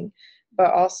positioning,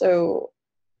 but also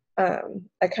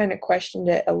I kind of questioned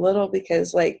it a little,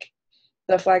 because like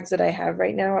the flags that I have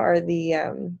right now are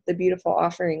the beautiful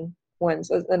offering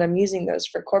ones, and I'm using those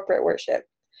for corporate worship.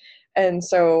 And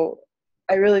so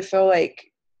I really feel like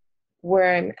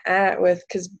where I'm at with,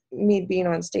 because me being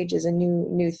on stage is a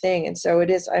new thing, and so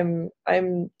it is,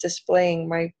 I'm displaying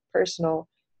my personal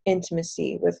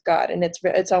intimacy with God, and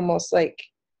it's almost like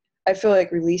I feel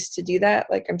like released to do that,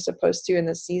 like I'm supposed to in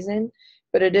this season.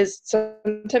 But it is,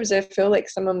 sometimes I feel like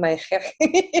some of my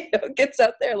gets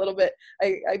out there a little bit.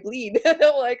 I bleed.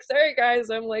 I'm like, sorry guys,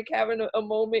 I'm like having a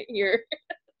moment here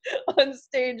on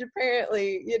stage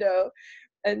apparently, you know.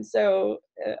 And so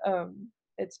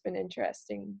it's been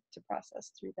interesting to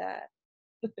process through that.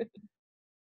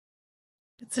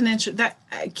 It's an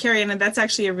Cariana, that's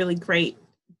actually a really great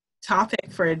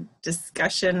topic for a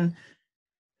discussion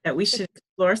that we should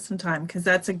explore sometime, because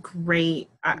that's a great,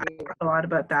 I talk a lot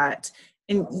about that.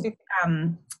 And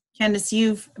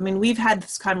Candice, we've had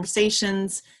these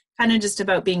conversations kind of just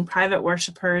about being private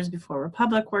worshipers before we're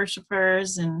public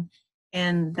worshipers, and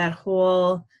that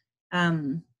whole,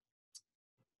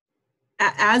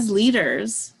 as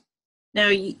leaders, now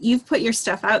you've put your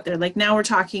stuff out there. Like now we're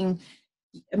talking,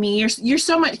 I mean, you're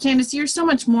so much, Candice, you're so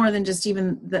much more than just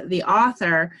even the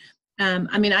author.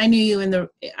 I mean, I knew you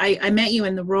I met you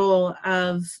in the role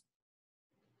of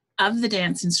the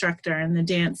dance instructor and the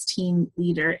dance team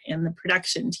leader and the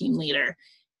production team leader.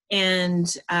 And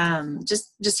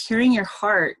just hearing your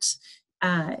heart,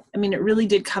 I mean, it really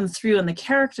did come through in the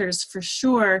characters for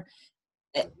sure.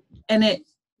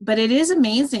 But it is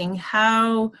amazing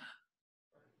how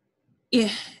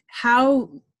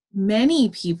many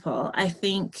people, I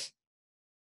think,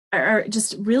 are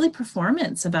just really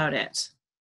performance about it.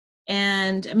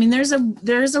 And I mean, there's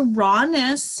a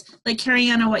rawness, like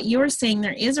Cariana, what you were saying,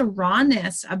 there is a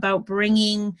rawness about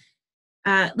bringing,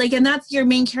 and that's your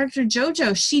main character,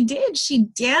 JoJo. She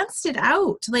danced it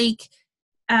out. Like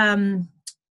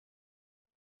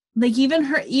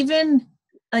even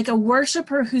like a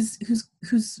worshiper who's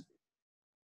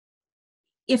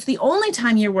if the only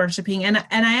time you're worshiping, and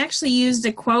I actually used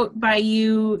a quote by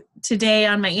you today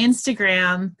on my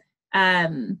Instagram,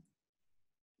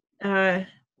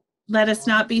 let us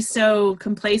not be so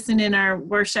complacent in our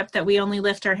worship that we only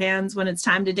lift our hands when it's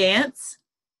time to dance.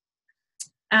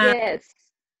 Yes.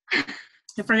 I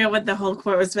forget what the whole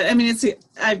quote was, but I mean,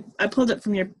 I pulled it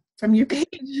from your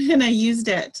page and I used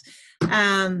it.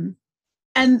 And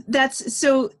that's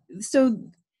so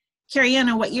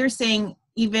Cariana, what you're saying,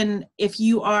 even if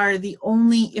you are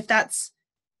if that's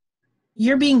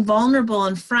you're being vulnerable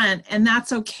in front, and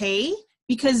that's okay,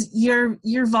 because you're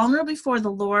vulnerable before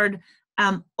the Lord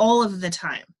all of the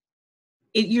time.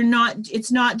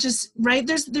 It's not just, right,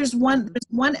 there's one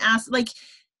aspect, like,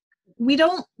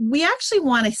 we actually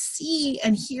want to see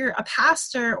and hear a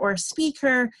pastor or a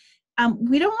speaker.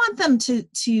 We don't want them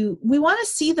we want to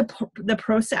see the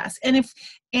process. And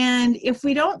if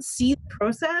we don't see the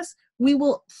process, we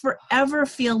will forever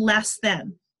feel less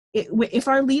than. If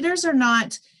our leaders are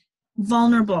not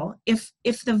vulnerable, if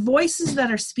the voices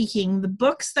that are speaking, the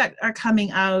books that are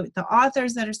coming out, the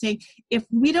authors that are saying, if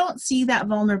we don't see that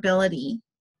vulnerability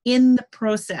in the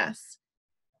process,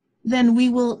 then we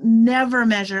will never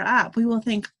measure up. We will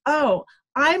think, oh,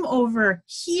 I'm over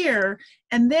here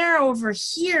and they're over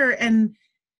here, and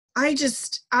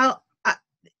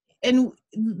and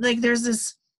like there's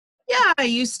this, yeah, I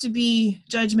used to be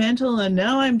judgmental and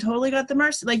now I'm totally got the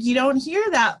mercy. Like, you don't hear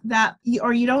that,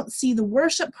 or you don't see the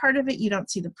worship part of it. You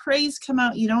don't see the praise come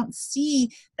out. You don't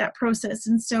see that process.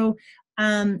 And so,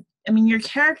 your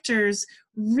characters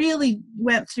really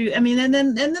went through, and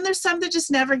then there's some that just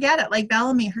never get it. Like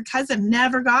Bellamy, her cousin,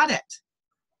 never got it.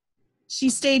 She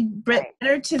stayed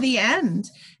better to the end.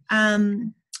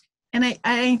 And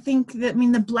I think that,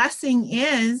 the blessing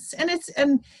is,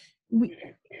 and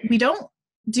we don't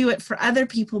do it for other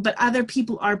people, but other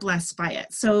people are blessed by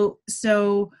it. So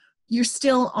you're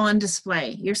still on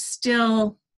display. You're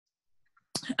still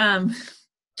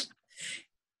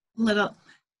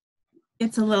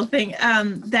it's a little thing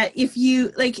that if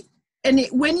you like,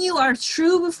 when you are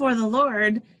true before the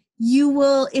Lord,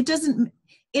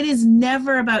 it is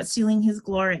never about stealing his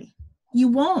glory. You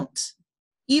won't.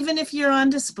 Even if you're on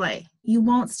display, you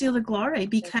won't steal the glory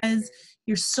because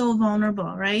you're so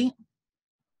vulnerable, right?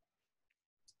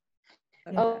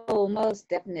 Oh, most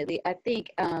definitely. I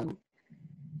think I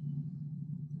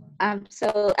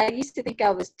used to think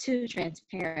I was too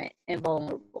transparent and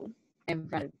vulnerable in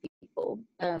front of people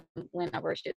when I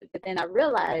worship, but then I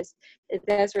realized that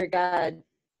that's where God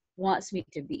wants me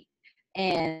to be,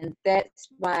 and that's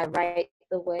why I write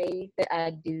the way that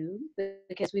I do,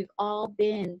 because we've all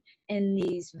been in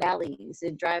these valleys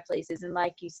and dry places. And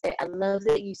like you said, I love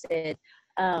that you said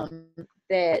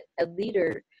that a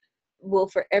leader will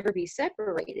forever be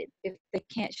separated if they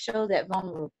can't show that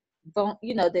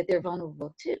that they're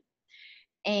vulnerable too.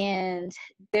 And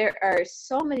there are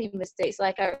so many mistakes.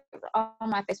 Like on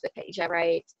my Facebook page, I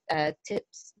write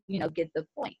tips, get the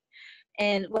point.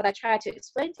 And what I try to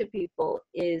explain to people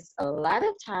is a lot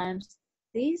of times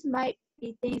these might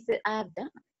be things that I've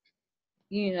done.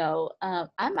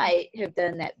 I might have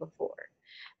done that before,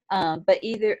 but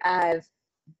either I've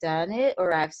done it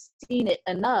or I've seen it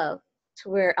enough to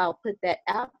where I'll put that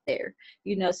out there,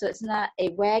 so it's not a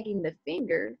wagging the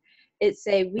finger. It's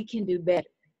a, we can do better,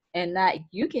 and not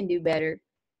you can do better.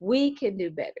 We can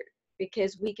do better,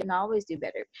 because we can always do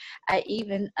better. I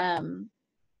even, I'm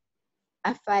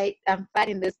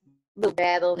fighting this little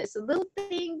battle, and it's a little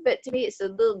thing, but to me it's a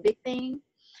little big thing,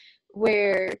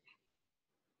 where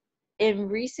in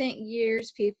recent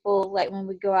years, people, like when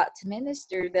we go out to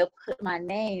minister, they'll put my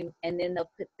name and then they'll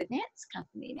put the dance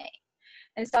company name.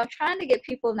 And so I'm trying to get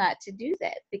people not to do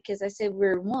that, because I said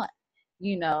we're one.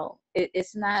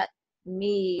 It's not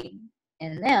me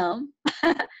and them.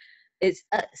 It's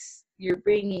us. You're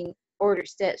bringing ordered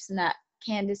steps, not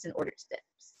Candice and ordered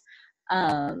steps.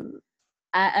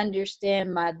 I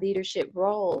understand my leadership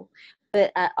role,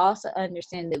 but I also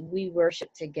understand that we worship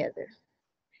together.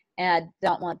 And I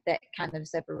don't want that kind of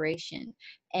separation.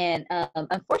 And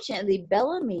unfortunately,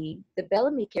 Bellamy, the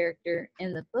Bellamy character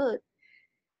in the book,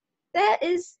 that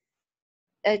is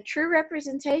a true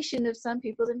representation of some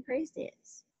people in praise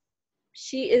dance.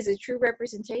 She is a true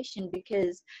representation,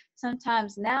 because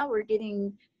sometimes now we're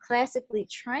getting classically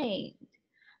trained,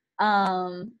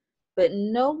 but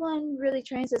no one really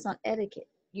trains us on etiquette.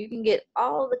 You can get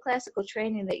all the classical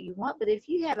training that you want, but if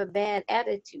you have a bad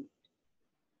attitude,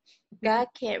 God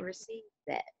can't receive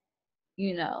that,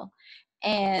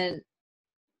 and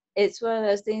it's one of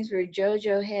those things where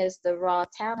JoJo has the raw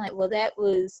talent. Well, that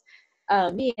was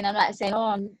me, and I'm not saying, oh,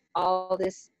 I'm all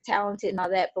this talented and all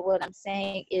that, but what I'm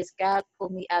saying is God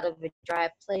pulled me out of a dry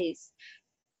place,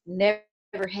 never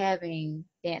having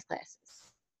dance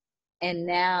classes, and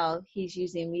now he's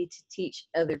using me to teach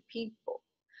other people.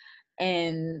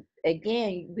 And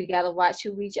again, we got to watch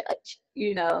who we judge.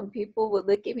 People would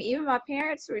look at me, even my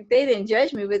parents, they didn't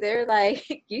judge me, but they're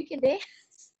like, you can dance.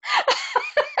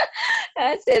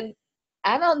 I said,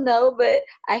 I don't know, but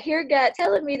I hear God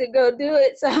telling me to go do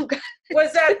it, so I'm going.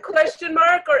 Was that question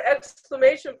mark or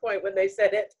exclamation point when they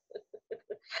said it?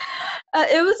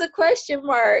 It was a question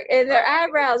mark, and their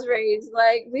eyebrows raised,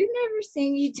 like, we've never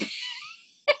seen you dance.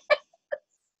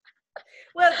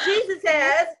 Well, Jesus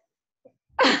has.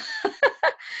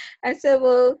 I said,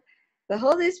 well, the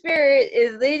Holy Spirit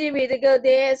is leading me to go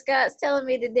dance. God's telling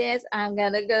me to dance. I'm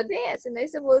going to go dance. And they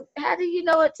said, well, how do you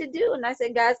know what to do? And I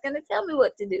said, God's going to tell me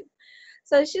what to do.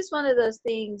 So it's just one of those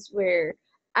things where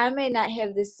I may not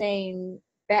have the same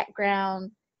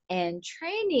background and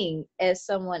training as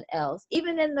someone else,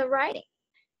 even in the writing.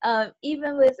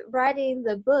 Even with writing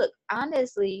the book,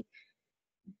 honestly,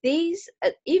 these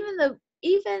even the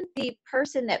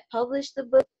person that published the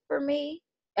book for me,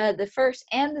 the first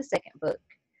and the second book,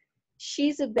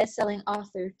 she's a best-selling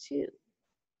author too,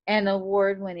 an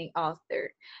award-winning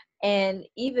author. And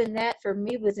even that for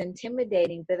me was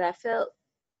intimidating, but I felt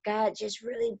God just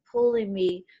really pulling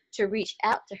me to reach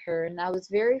out to her, and I was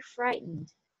very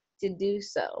frightened to do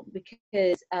so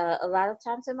because a lot of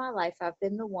times in my life I've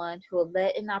been the one who will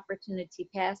let an opportunity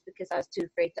pass because I was too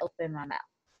afraid to open my mouth.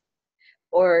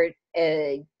 Or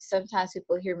sometimes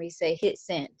people hear me say hit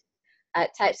send. I'd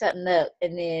type something up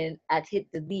and then I'd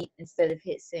hit delete instead of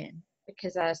hit send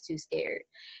because I was too scared.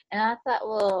 And I thought,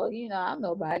 well, I'm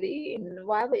nobody, and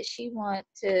why would she want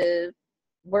to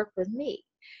work with me?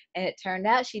 And it turned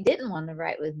out she didn't want to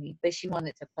write with me, but she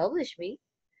wanted to publish me.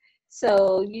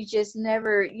 So you just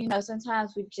never,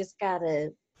 sometimes we just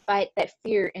gotta fight that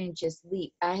fear and just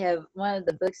leap. I have one of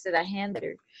the books that I handed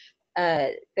her,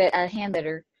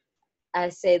 I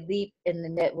said, leap and the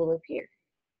net will appear.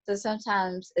 So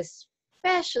sometimes,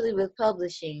 especially with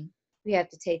publishing, we have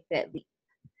to take that leap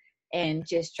and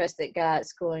just trust that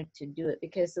God's going to do it,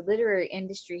 because the literary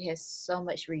industry has so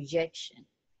much rejection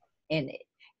in it.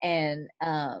 And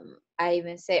I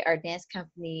even say our dance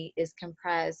company is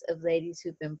comprised of ladies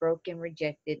who've been broken,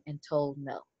 rejected, and told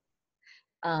no.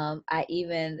 I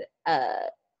even I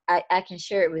can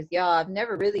share it with y'all. I've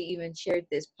never really even shared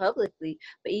this publicly,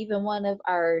 but even one of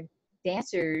our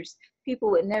dancers,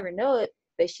 people would never know it,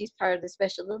 but she's part of the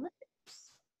Special Olympics.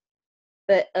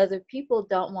 But other people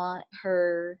don't want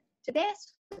her to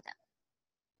dance with them.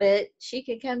 But she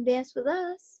can come dance with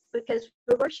us because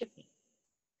we're worshiping,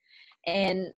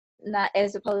 and not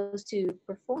as opposed to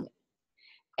performing.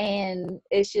 And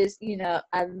it's just,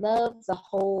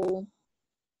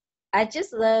 I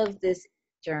just love this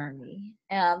journey,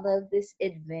 and I love this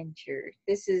adventure.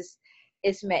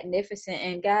 It's magnificent,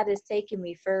 and God has taken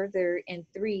me further in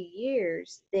 3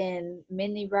 years than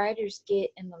many writers get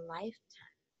in a lifetime.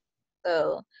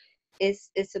 So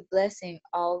it's a blessing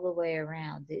all the way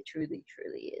around. It truly,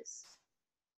 truly is.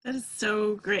 That is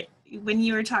so great. When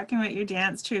you were talking about your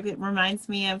dance troupe, it reminds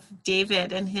me of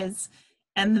David and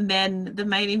the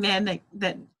mighty men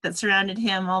that surrounded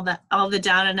him, all the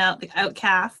down and out, the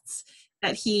outcasts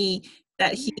that he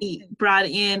brought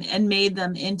in and made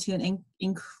them into an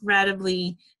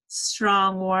incredibly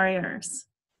strong warriors,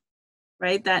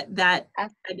 right? That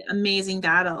amazing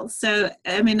battle. So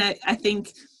I mean, I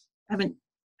think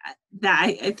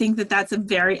that's a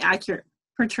very accurate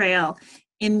portrayal.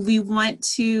 And we want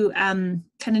to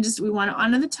we want to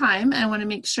honor the time. And I want to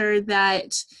make sure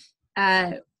that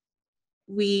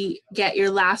we get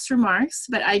your last remarks.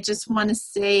 But I just want to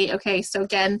say, okay, so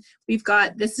again,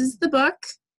 this is the book,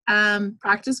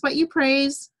 Practice What You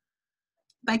Praise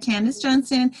by Candice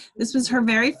Johnson. This was her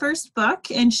very first book,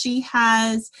 and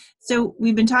so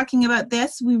we've been talking about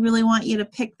this. We really want you to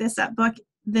pick this book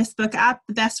up.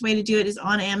 The best way to do it is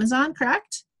on Amazon,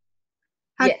 correct?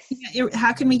 Yes.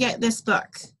 How can we get this book?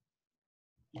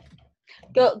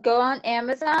 Go on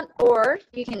Amazon, or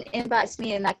you can inbox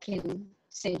me and I can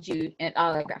send you an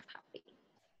autographed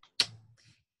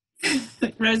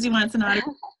copy. Rosie wants an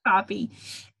autographed copy.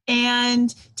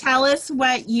 And tell us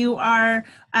what you are,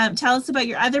 tell us about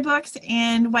your other books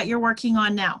and what you're working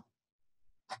on now.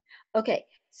 Okay,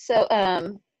 so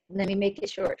let me make it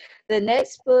short. The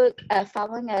next book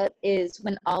following up is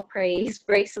When All Praise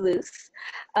Breaks Loose.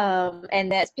 And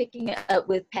that's picking up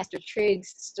with Pastor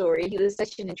Triggs' story. He was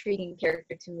such an intriguing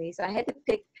character to me, so I had to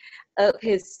pick up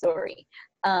his story.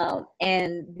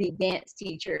 And the dance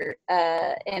teacher.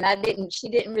 And she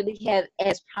didn't really have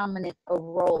as prominent a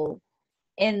role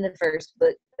in the first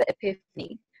book, the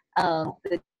Epiphany,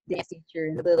 the dance teacher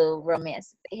and the little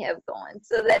romance that they have going.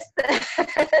 So that's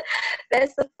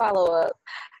the follow-up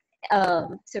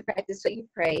to Practice What You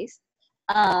Praise.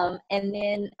 And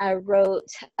then I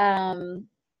wrote Brown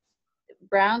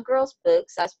Girls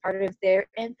books. I was part of their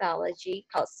anthology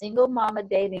called Single Mama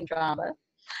Dating Drama.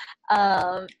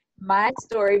 My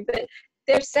story, but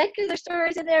there's secular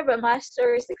stories in there, but my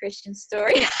story is the Christian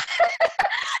story.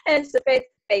 And it's a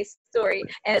faith-based story,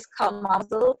 and it's called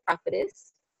Mom's Little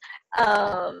Prophetess.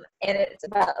 And it's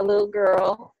about a little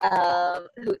girl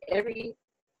who every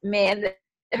man that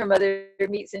her mother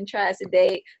meets and tries to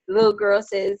date, the little girl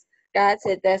says, God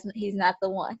said he's not the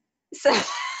one. So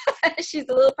she's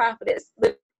a little prophetess,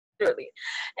 literally.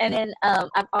 And then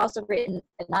I've also written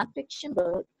a nonfiction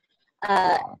book.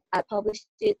 I published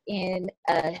it in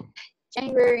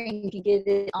January, and you can get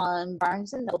it on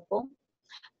Barnes and Noble,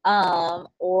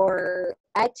 or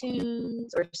iTunes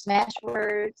or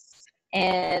Smashwords,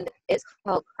 and it's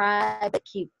called Cry But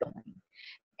Keep Going,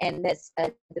 and that's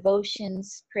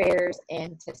devotions, prayers,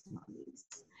 and testimonies.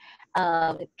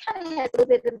 It kind of has a little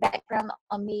bit of background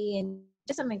on me and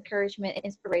just some encouragement and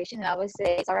inspiration. And I always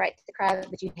say it's all right to cry,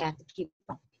 but you have to keep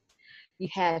going. You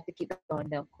have to keep going.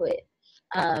 Don't quit.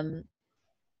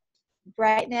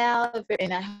 Right now,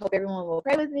 and I hope everyone will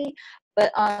pray with me,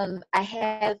 but I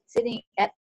have sitting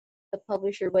at the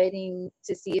publisher waiting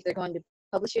to see if they're going to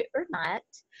publish it or not.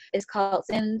 It's called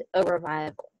Send a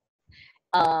Revival.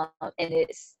 And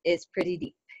it's pretty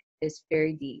deep. It's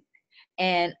very deep.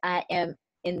 And I am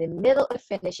in the middle of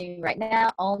finishing right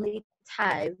now. Only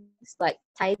tithes, like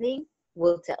tithing,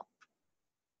 will tell.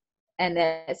 And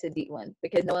that's a deep one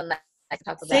because no one likes to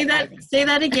talk about tithing. Say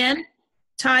that again.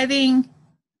 Tithing.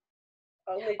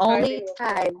 Only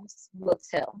tithes will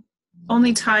tell.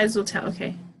 Only tithes will tell.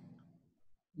 Okay.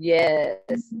 Yes.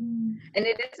 And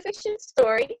it is a fiction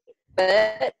story,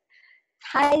 but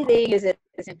tithing is at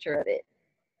the center of it.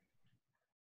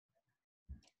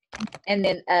 And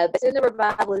then Send a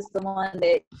Revival is the one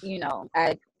that,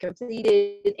 I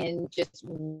completed and just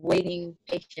waiting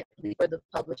patiently for the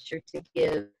publisher to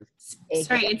give a...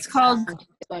 Sorry, it's called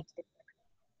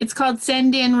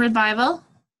Send in Revival?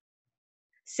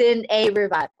 Send a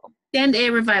Revival. Send a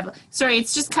Revival. Sorry,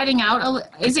 it's just cutting out.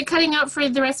 Is it cutting out for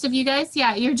the rest of you guys?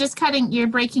 Yeah, you're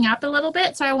breaking up a little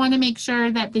bit. So I want to make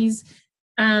sure that these,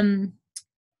 that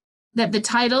the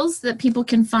titles, that people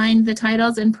can find the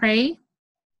titles and pray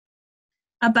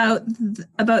about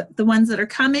the ones that are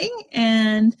coming.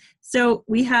 And so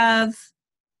we have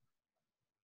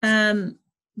the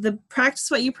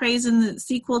Practice What You Praise, and the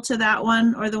sequel to that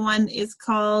one, or the one is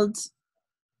called,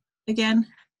 again?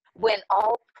 When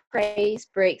All Praise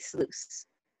Breaks Loose.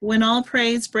 When All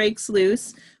Praise Breaks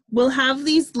Loose. We'll have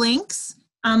these links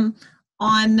we'll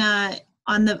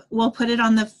put it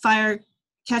on the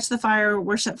Catch the Fire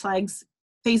Worship Flags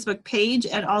Facebook page,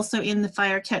 and also in the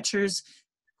Fire Catchers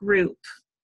group,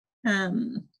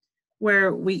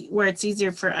 where it's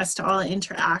easier for us to all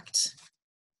interact.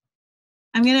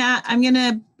 I'm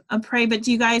gonna pray, but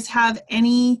do you guys have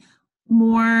any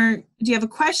more? Do you have a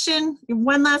question?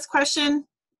 One last question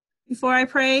before I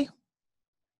pray?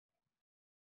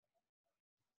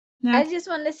 No? I just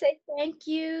want to say thank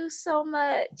you so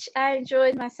much. I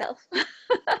enjoyed myself.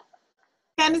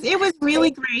 Candice, it was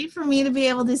really great for me to be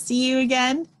able to see you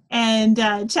again and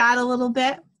chat a little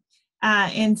bit.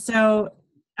 And so,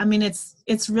 I mean,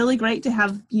 it's really great to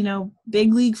have,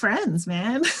 big league friends,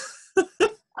 man.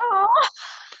 Oh.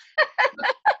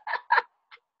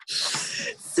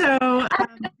 So,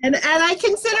 and I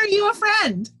consider you a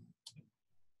friend.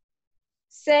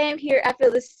 Same here. I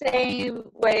feel the same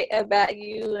way about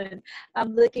you, and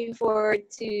I'm looking forward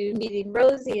to meeting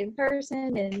Rosie in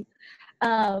person, and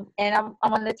I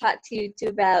want to talk to you too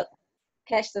about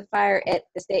Catch the Fire at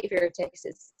the State Fair of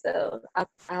Texas. So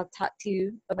I'll talk to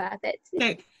you about that too.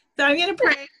 Okay, so I'm gonna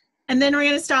pray, and then we're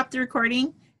gonna stop the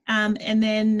recording, and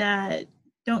then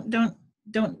don't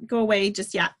go away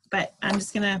just yet. But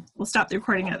we'll stop the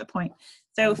recording at the point.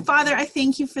 So, Father, I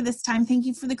thank you for this time. Thank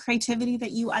you for the creativity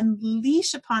that you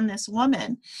unleash upon this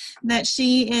woman, that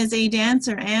she is a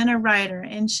dancer and a writer,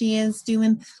 and she is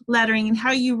doing lettering, and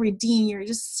how you redeem your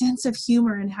just sense of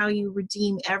humor and how you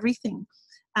redeem everything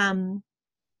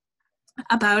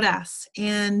about us.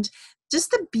 And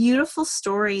just the beautiful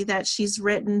story that she's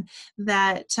written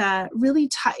that really,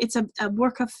 it's a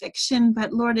work of fiction,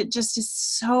 but Lord, it just is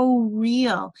so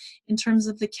real in terms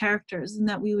of the characters, and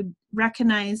that we would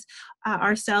recognize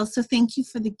ourselves. So thank you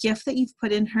for the gift that you've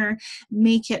put in her.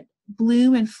 Make it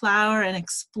bloom and flower and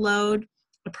explode.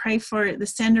 I pray for the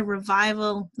Send a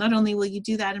Revival. Not only will you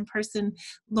do that in person,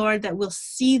 Lord, that we'll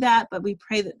see that, but we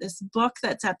pray that this book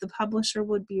that's at the publisher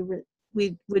would be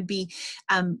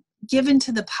given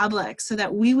to the public, so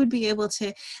that we would be able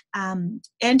to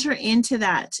enter into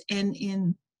that and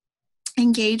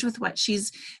engage with what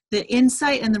the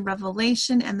insight and the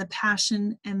revelation and the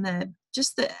passion and the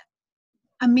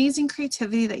amazing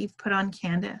creativity that you've put on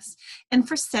Candice. And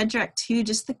for Cedric too,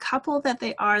 just the couple that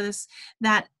they are,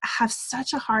 that have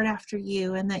such a heart after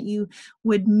you, and that you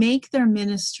would make their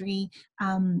ministry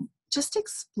just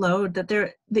explode, that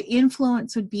the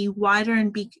influence would be wider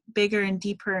and bigger and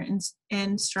deeper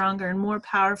and stronger and more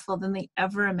powerful than they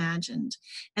ever imagined.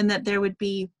 And that they would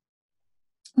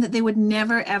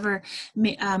never ever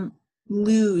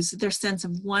lose their sense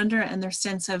of wonder and their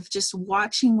sense of just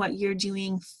watching what you're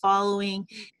doing, following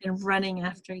and running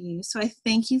after you. So I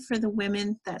thank you for the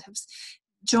women that have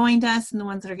joined us and the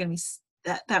ones that are going to be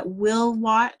that will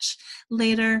watch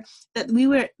later, that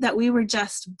we were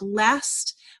just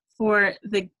blessed for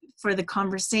the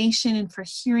conversation and for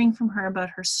hearing from her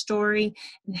about her story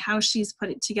and how she's put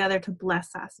it together to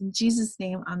bless us. In Jesus'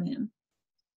 name, amen.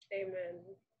 Amen.